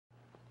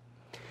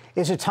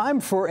Is it time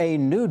for a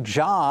new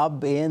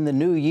job in the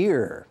new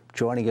year?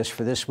 Joining us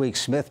for this week's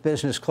Smith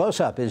Business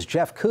Close-Up is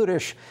Jeff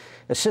Kudisch,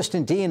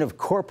 Assistant Dean of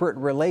Corporate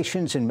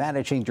Relations and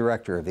Managing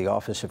Director of the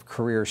Office of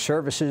Career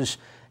Services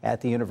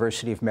at the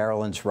University of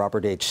Maryland's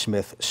Robert H.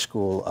 Smith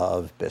School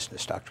of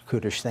Business. Dr.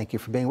 Kudisch, thank you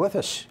for being with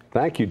us.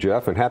 Thank you,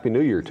 Jeff, and Happy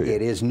New Year to you.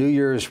 It is New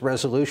Year's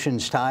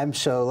resolutions time,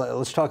 so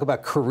let's talk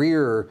about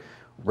career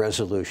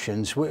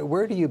resolutions.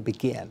 Where do you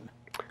begin?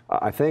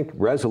 I think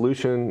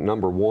resolution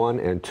number 1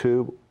 and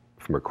 2,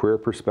 from a career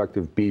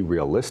perspective, be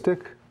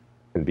realistic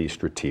and be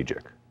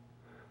strategic.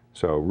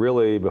 So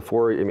really,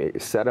 before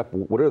set up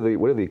what are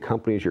the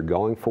companies you're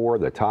going for,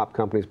 the top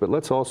companies, but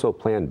let's also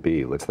plan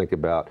B. Let's think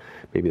about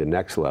maybe the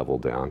next level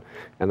down.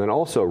 And then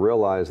also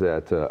realize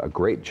that a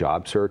great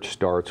job search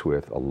starts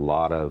with a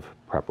lot of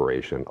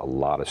preparation, a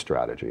lot of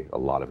strategy, a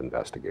lot of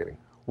investigating.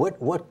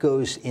 What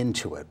goes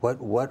into it?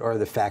 What are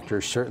the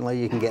factors?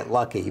 Certainly you can get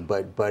lucky,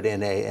 but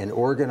in an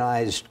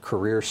organized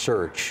career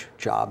search,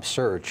 job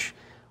search,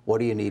 what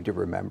do you need to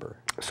remember?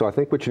 So I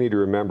think what you need to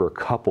remember, a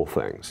couple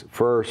things.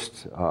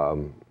 First,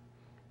 you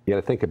got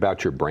to think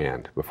about your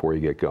brand before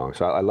you get going.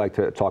 So I like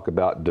to talk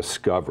about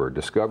discover.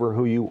 Discover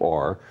who you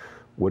are.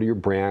 What are your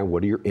brand?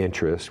 What are your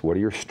interests? What are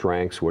your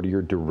strengths? What are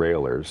your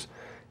derailers?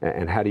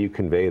 And how do you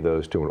convey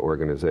those to an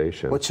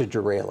organization? What's a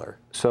derailer?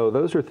 So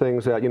those are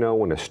things that,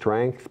 when a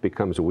strength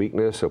becomes a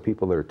weakness, so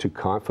people that are too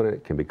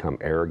confident can become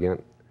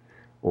arrogant,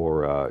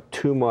 or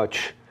too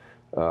much,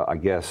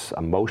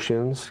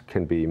 emotions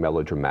can be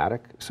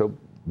melodramatic. So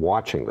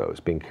watching those,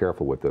 being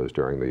careful with those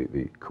during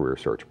the career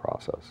search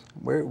process.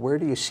 Where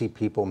do you see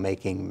people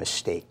making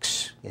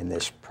mistakes in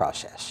this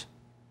process?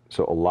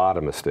 So a lot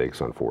of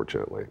mistakes,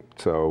 unfortunately.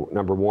 So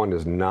number 1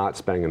 is not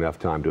spending enough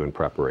time doing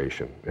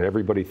preparation.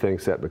 Everybody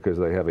thinks that because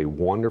they have a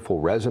wonderful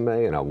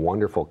resume and a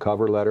wonderful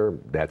cover letter,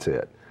 that's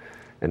it.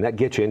 And that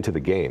gets you into the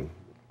game.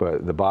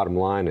 But the bottom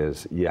line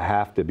is you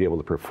have to be able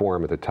to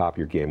perform at the top of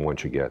your game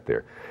once you get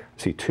there.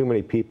 I see too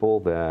many people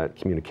that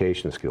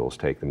communication skills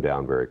take them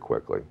down very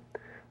quickly.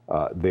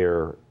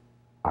 Their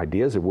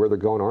ideas of where they're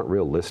going aren't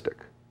realistic.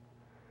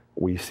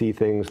 We see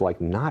things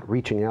like not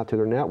reaching out to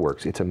their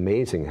networks. It's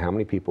amazing how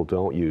many people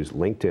don't use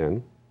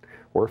LinkedIn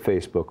or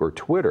Facebook or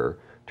Twitter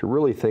to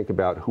really think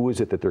about who is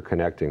it that they're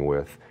connecting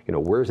with.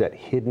 Where's that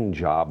hidden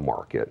job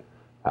market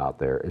out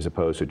there, as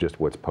opposed to just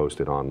what's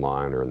posted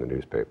online or in the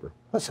newspaper.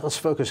 Let's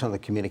focus on the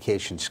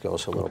communication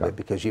skills a little bit,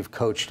 because you've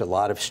coached a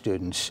lot of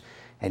students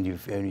and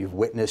you've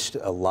witnessed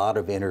a lot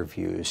of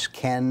interviews.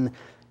 Can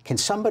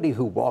somebody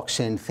who walks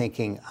in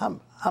thinking,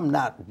 I'm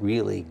not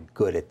really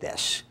good at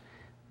this,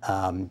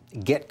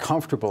 get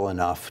comfortable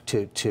enough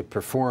to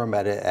perform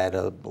at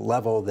a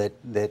level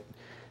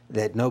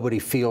that nobody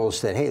feels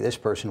that, hey, this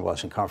person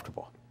wasn't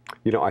comfortable?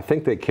 I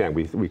think they can.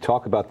 We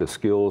talk about the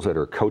skills that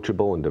are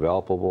coachable and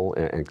developable,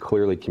 and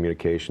clearly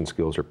communication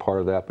skills are part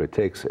of that, but it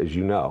takes, as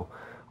you know,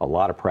 a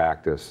lot of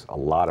practice, a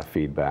lot of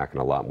feedback,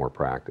 and a lot more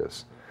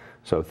practice.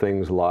 So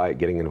things like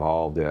getting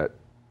involved at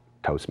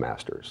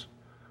Toastmasters,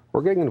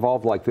 or getting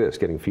involved like this,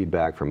 getting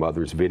feedback from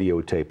others,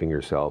 videotaping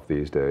yourself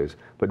these days,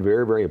 but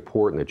very, very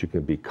important that you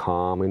can be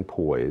calm and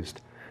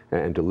poised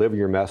and deliver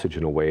your message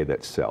in a way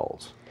that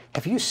sells.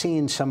 Have you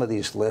seen some of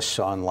these lists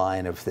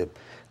online of the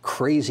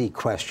crazy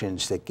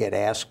questions that get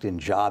asked in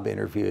job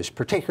interviews,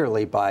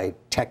 particularly by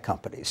tech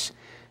companies,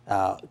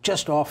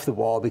 just off the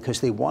wall because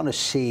they want to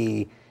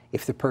see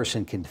if the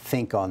person can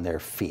think on their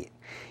feet?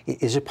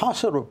 Is it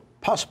possible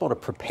to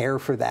prepare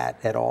for that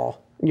at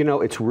all?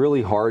 It's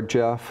really hard,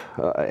 Jeff,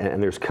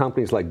 and there's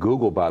companies like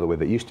Google, by the way,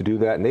 that used to do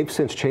that, and they've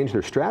since changed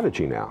their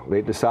strategy now.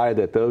 They decided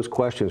that those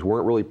questions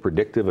weren't really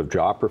predictive of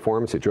job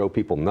performance. It drove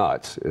people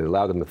nuts. It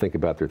allowed them to think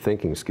about their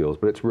thinking skills,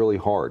 but it's really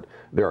hard.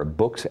 There are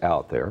books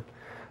out there.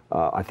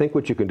 I think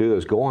what you can do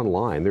is go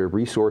online. There are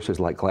resources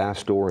like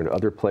Glassdoor and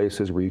other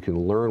places where you can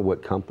learn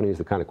what companies,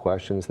 the kind of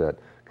questions that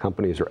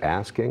companies are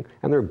asking,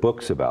 and there are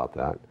books about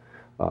that.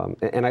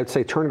 And I'd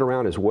say turn it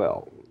around as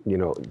well.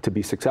 To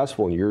be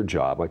successful in your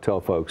job, I tell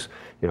folks,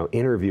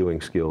 interviewing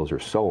skills are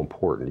so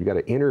important. You got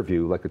to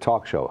interview like a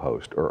talk show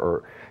host,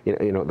 or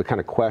the kind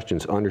of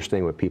questions,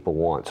 understanding what people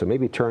want. So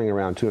maybe turning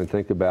around too and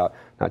think about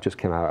not just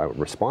can I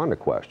respond to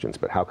questions,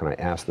 but how can I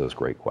ask those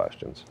great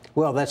questions?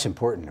 Well, that's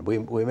important.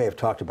 We may have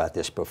talked about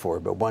this before,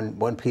 but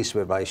one piece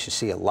of advice you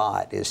see a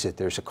lot is that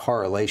there's a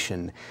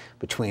correlation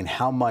between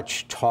how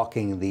much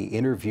talking the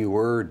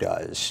interviewer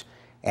does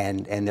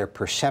and their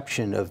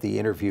perception of the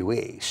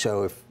interviewee.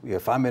 So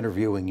if I'm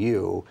interviewing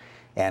you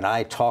and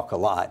I talk a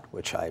lot,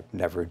 which I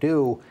never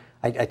do,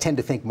 I tend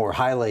to think more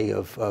highly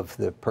of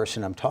the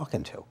person I'm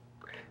talking to.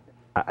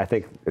 I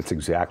think it's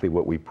exactly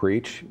what we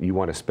preach. You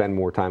want to spend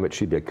more time. It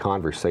should be a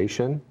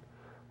conversation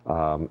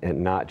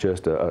and not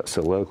just a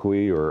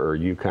soliloquy or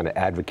you kind of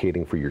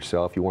advocating for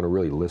yourself. You want to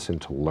really listen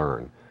to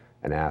learn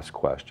and ask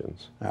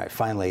questions. All right,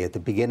 finally, at the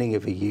beginning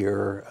of a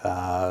year,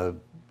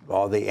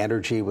 all the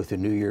energy with the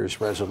New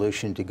Year's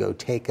resolution to go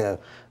take a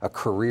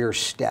career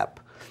step.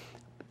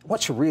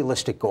 What's a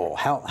realistic goal?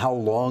 How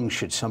long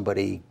should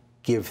somebody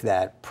give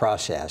that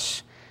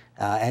process?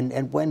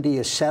 And when do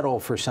you settle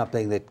for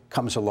something that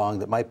comes along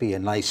that might be a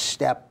nice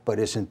step but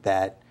isn't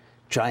that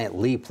giant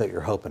leap that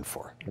you're hoping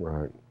for?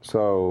 Right.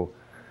 So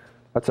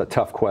that's a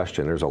tough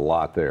question. There's a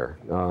lot there.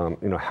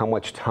 How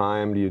much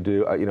time do you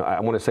do? I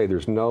want to say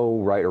there's no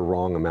right or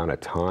wrong amount of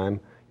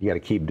time. You got to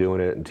keep doing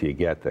it until you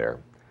get there.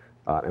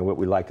 And what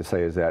we like to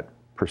say is that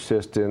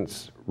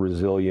persistence,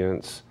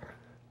 resilience,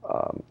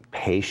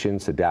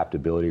 patience,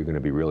 adaptability are going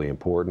to be really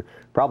important.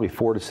 Probably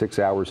 4 to 6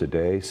 hours a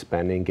day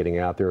spending, getting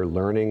out there,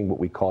 learning what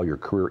we call your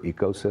career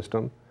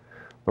ecosystem.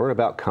 Learn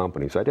about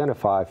companies.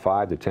 Identify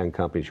 5 to 10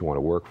 companies you want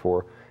to work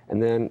for.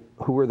 And then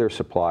who are their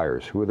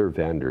suppliers? Who are their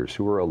vendors?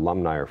 Who are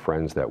alumni or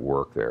friends that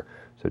work there?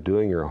 So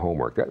doing your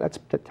homework.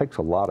 That takes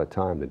a lot of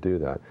time to do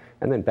that.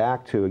 And then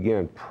back to,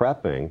 again,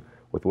 prepping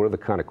with what are the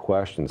kind of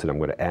questions that I'm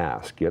going to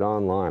ask. Get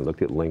online,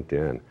 look at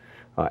LinkedIn.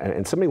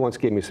 And somebody once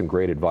gave me some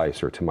great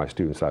advice, or to my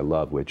students I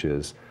love, which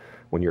is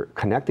when you're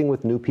connecting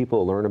with new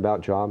people to learn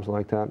about jobs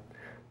like that,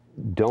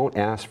 don't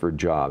ask for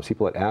jobs.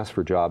 People that ask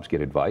for jobs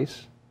get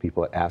advice.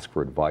 People that ask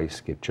for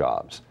advice get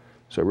jobs.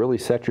 So really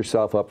set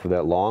yourself up for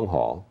that long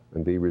haul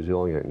and be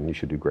resilient, and you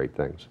should do great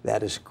things.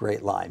 That is a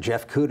great line.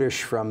 Jeff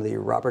Kudisch from the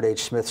Robert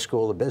H. Smith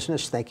School of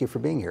Business, thank you for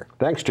being here.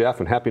 Thanks, Jeff,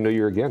 and Happy New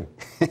Year again.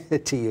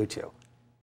 To you too.